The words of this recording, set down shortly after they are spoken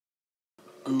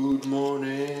Good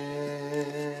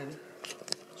morning.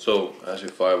 So, as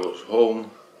if I was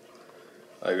home,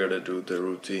 I gotta do the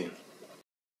routine.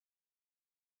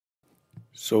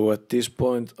 So at this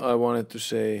point I wanted to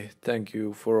say thank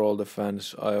you for all the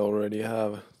fans I already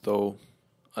have, though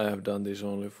I have done this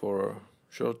only for a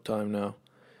short time now.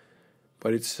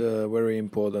 But it's a very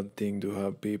important thing to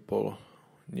have people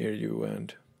near you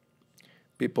and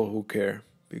people who care,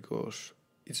 because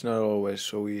it's not always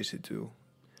so easy to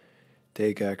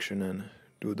take action and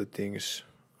do the things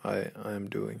I am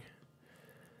doing.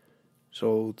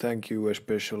 So thank you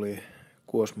especially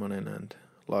Kuosmanen and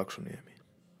Laaksoniemi.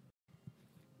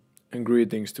 And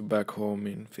greetings to back home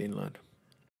in Finland.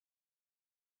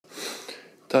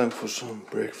 Time for some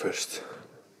breakfast.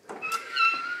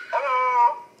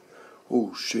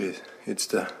 Oh shit, it's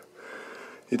the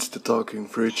talking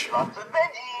fridge. Lots of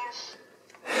veggies.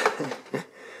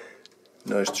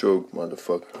 Nice joke,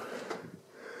 motherfucker.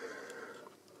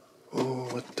 Oh,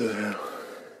 what the hell?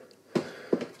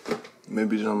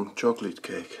 Maybe some chocolate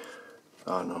cake.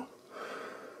 Oh no.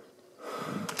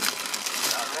 Not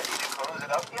ready to close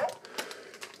it up yet?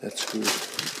 That's good.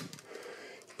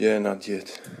 Yeah, not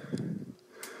yet.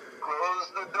 Close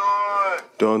the door.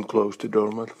 Don't close the door,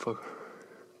 motherfucker.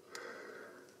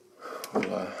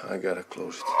 Well, I gotta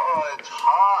close it. Oh, it's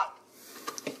hot.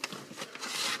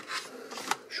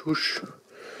 Shush.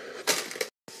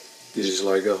 This is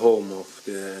like a home of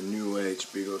the new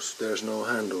age, because there's no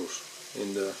handles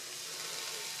in the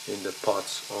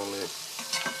pots,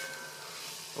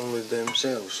 only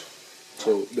themselves.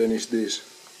 So then is this.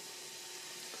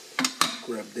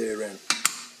 Grab there and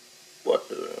what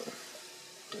the,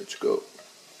 let's go.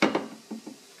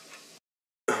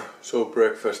 So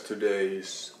breakfast today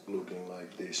is looking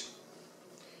like this.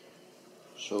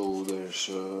 So there's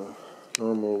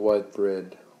normal white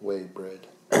bread, whey bread,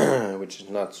 which is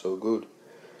not so good.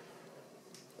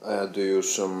 I had to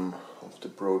use some of the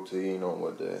protein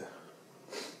over there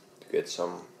to get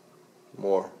some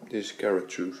more. This carrot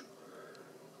juice,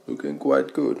 looking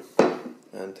quite good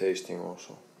and tasting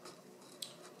also.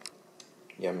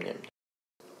 Yum yum.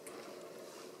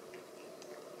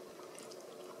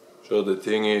 So the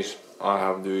thing is, I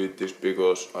have to eat this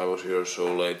because I was here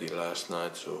so late last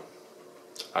night, so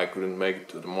I couldn't make it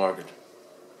to the market.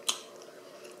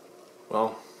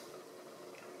 Well,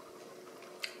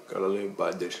 gotta live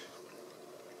by this.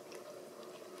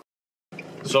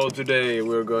 So today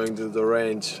we're going to the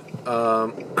range.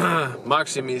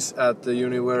 Maxim is at the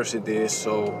university,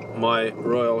 so my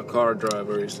royal car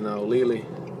driver is now Lily.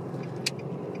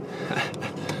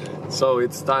 So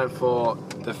it's time for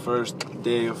the first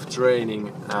day of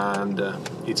training, and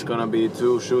it's gonna be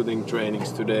 2 shooting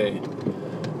trainings today.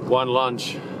 1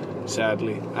 lunch,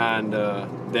 sadly, and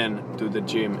then to the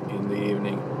gym in the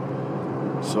evening.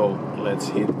 So let's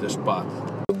hit the spot.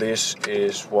 This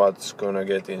is what's gonna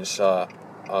get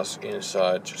us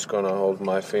inside. Just gonna hold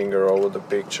my finger over the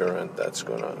picture and that's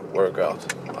gonna work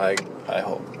out. I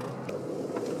hope.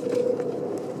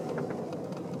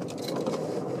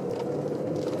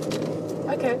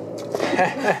 Okay.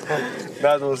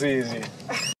 That was easy.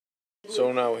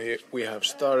 So now we have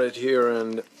started here,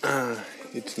 and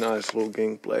it's a nice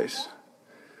looking place.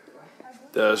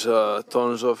 There's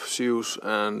tons of shoes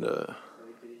and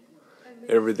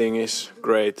everything is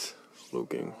great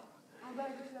looking,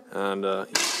 and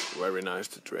it's very nice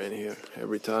to train here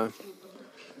every time.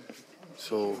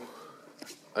 So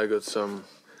I got some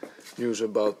news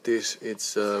about this.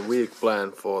 It's a week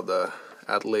plan for the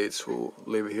athletes who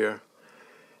live here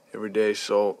every day.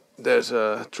 So there's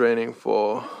a training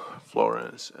for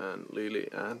Florence and Lily,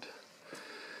 and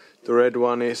the red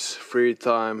one is free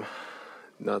time.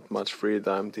 Not much free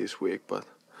time this week, but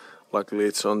luckily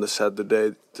it's on the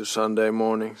Saturday to Sunday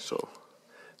morning, so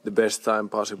the best time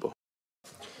possible.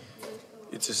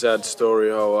 It's a sad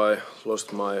story how I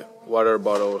lost my water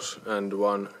bottles and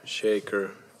 1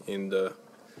 shaker in the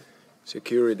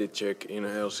security check in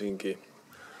Helsinki.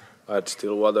 I had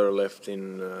still water left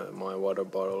in my water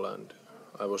bottle, and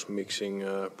I was mixing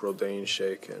a protein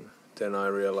shake, and then I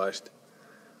realized,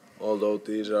 although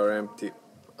these are empty,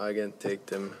 I can take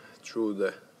them through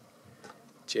the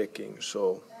checking.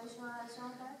 So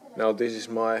now this is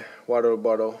my water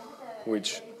bottle,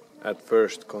 which at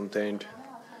first contained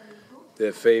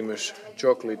the famous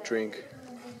chocolate drink,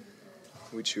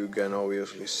 which you can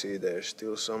obviously see there's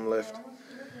still some left,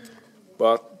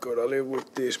 but gotta live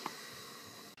with this.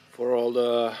 For all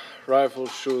the rifle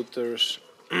shooters,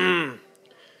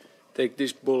 take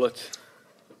this bullet.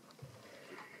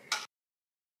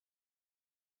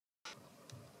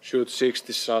 Shoot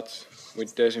 60 shots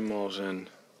with decimals and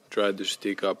try to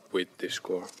stick up with this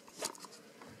score.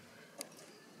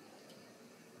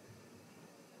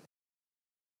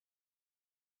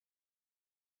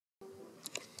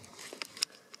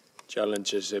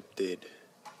 Challenge accepted.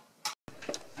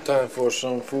 Time for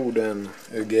some food and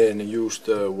again use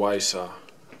the Visa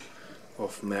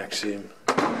of Maxim.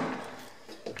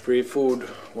 Free food,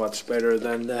 what's better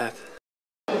than that?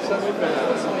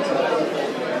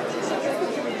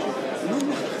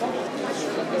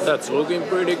 That's looking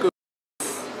pretty good.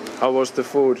 How was the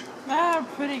food?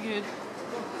 Pretty good.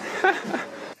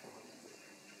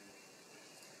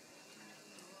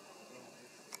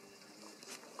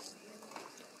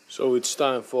 So it's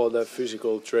time for the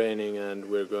physical training and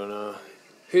we're gonna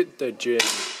hit the gym.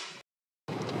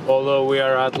 Although we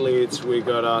are athletes, we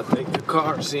gotta take the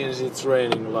car since it's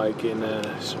raining like in a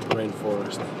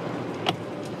rainforest.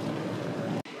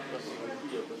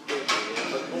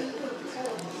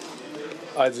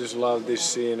 I just love this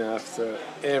scene after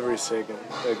every second,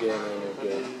 again and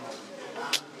again.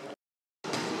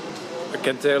 I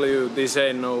can tell you this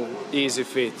ain't no easy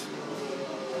feat.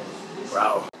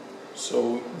 Wow.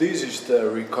 So this is the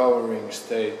recovering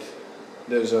state.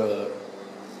 There's a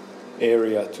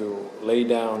area to lay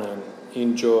down and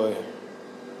enjoy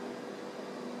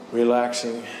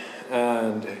relaxing,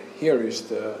 and here is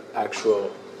the actual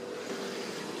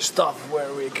stuff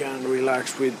where we can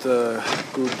relax with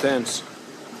good tents.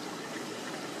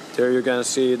 There you can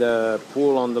see the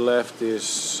pool on the left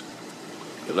is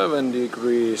 11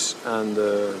 degrees and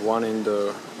the one in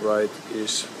the right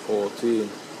is 14.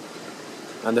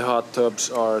 And the hot tubs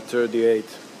are 38.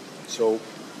 So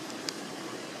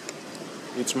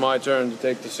it's my turn to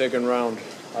take the second round.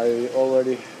 I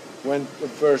already went the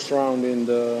first round in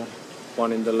the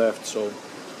one in the left, so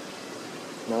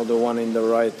now the one in the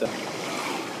right.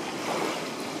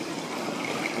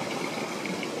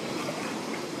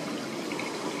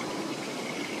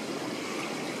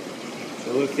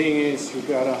 So the thing is, you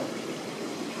gotta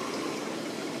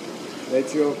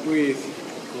let your breath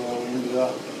go into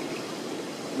the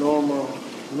normal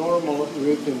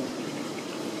rhythm.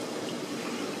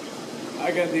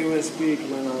 I can't even speak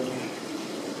when I'm.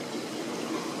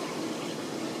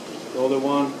 So the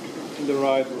one in the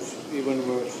right was even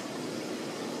worse.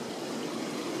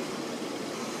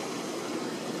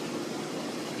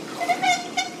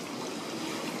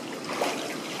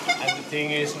 And the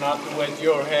thing is not to wet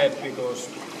your head because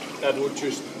that would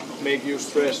just make you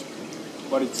stress.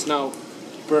 But it's now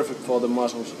perfect for the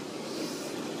muscles.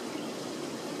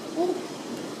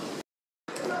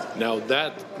 Now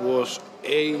that was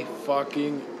a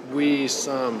fucking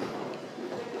awesome.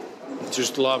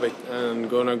 Just love it and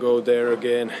gonna go there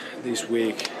again this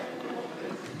week,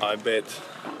 I bet.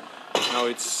 Now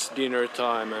it's dinner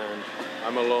time and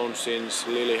I'm alone since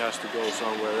Lily has to go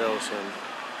somewhere else and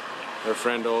her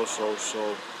friend also,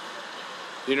 so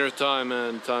dinner time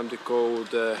and time to go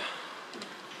to the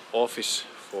office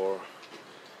for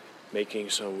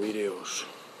making some videos.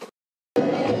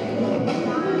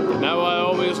 Now I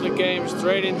obviously came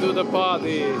straight into the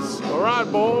parties.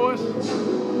 Alright boys!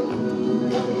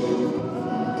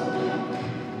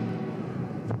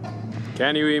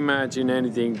 Can you imagine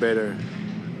anything better?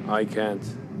 I can't.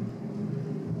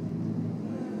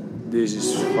 This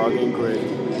is fucking great.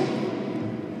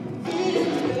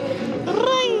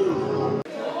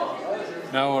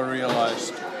 Now I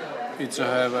realized it's a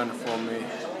heaven for me.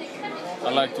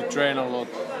 I like to train a lot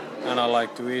and I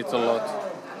like to eat a lot.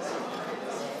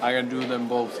 I can do them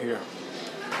both here.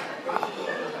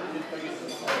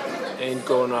 Ain't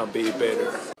gonna be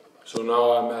better. So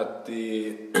now I'm at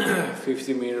the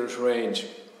 50 meters range.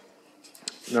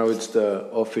 Now it's the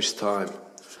office time.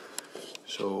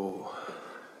 So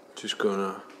just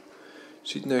gonna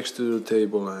sit next to the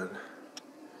table and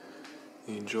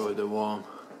enjoy the warmth.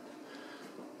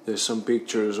 There's some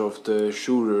pictures of the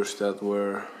shooters that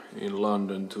were in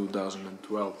London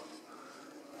 2012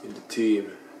 in the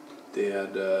team. They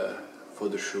had a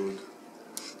photo shoot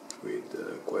with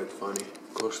quite funny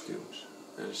costumes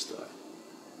and stuff.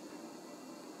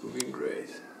 Looking great.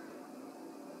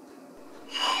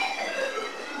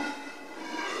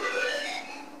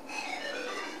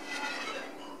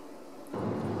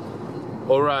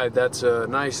 Alright, that's a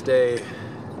nice day.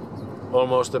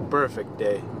 Almost a perfect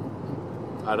day.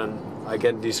 I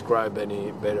can't describe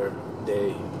any better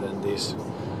day than this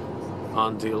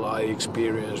until I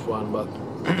experience one, but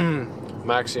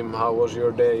Maxim, how was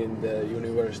your day in the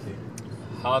university?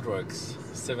 Hard works.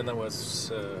 7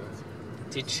 hours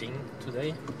teaching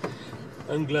today.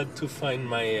 I'm glad to find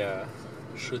my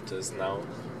shooters now.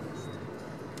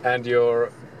 And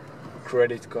your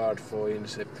credit card for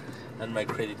INSEP. And my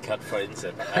credit card for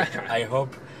INSEP. I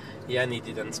hope Jänis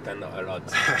didn't spend a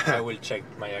lot. I will check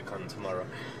my account tomorrow.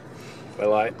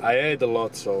 Well, I ate a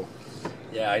lot, so...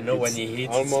 Yeah, I know when he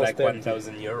eats, it's like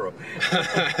 1,000 euro.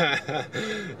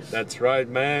 That's right,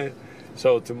 man.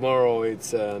 So tomorrow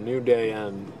it's a new day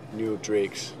and new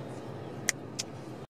tricks.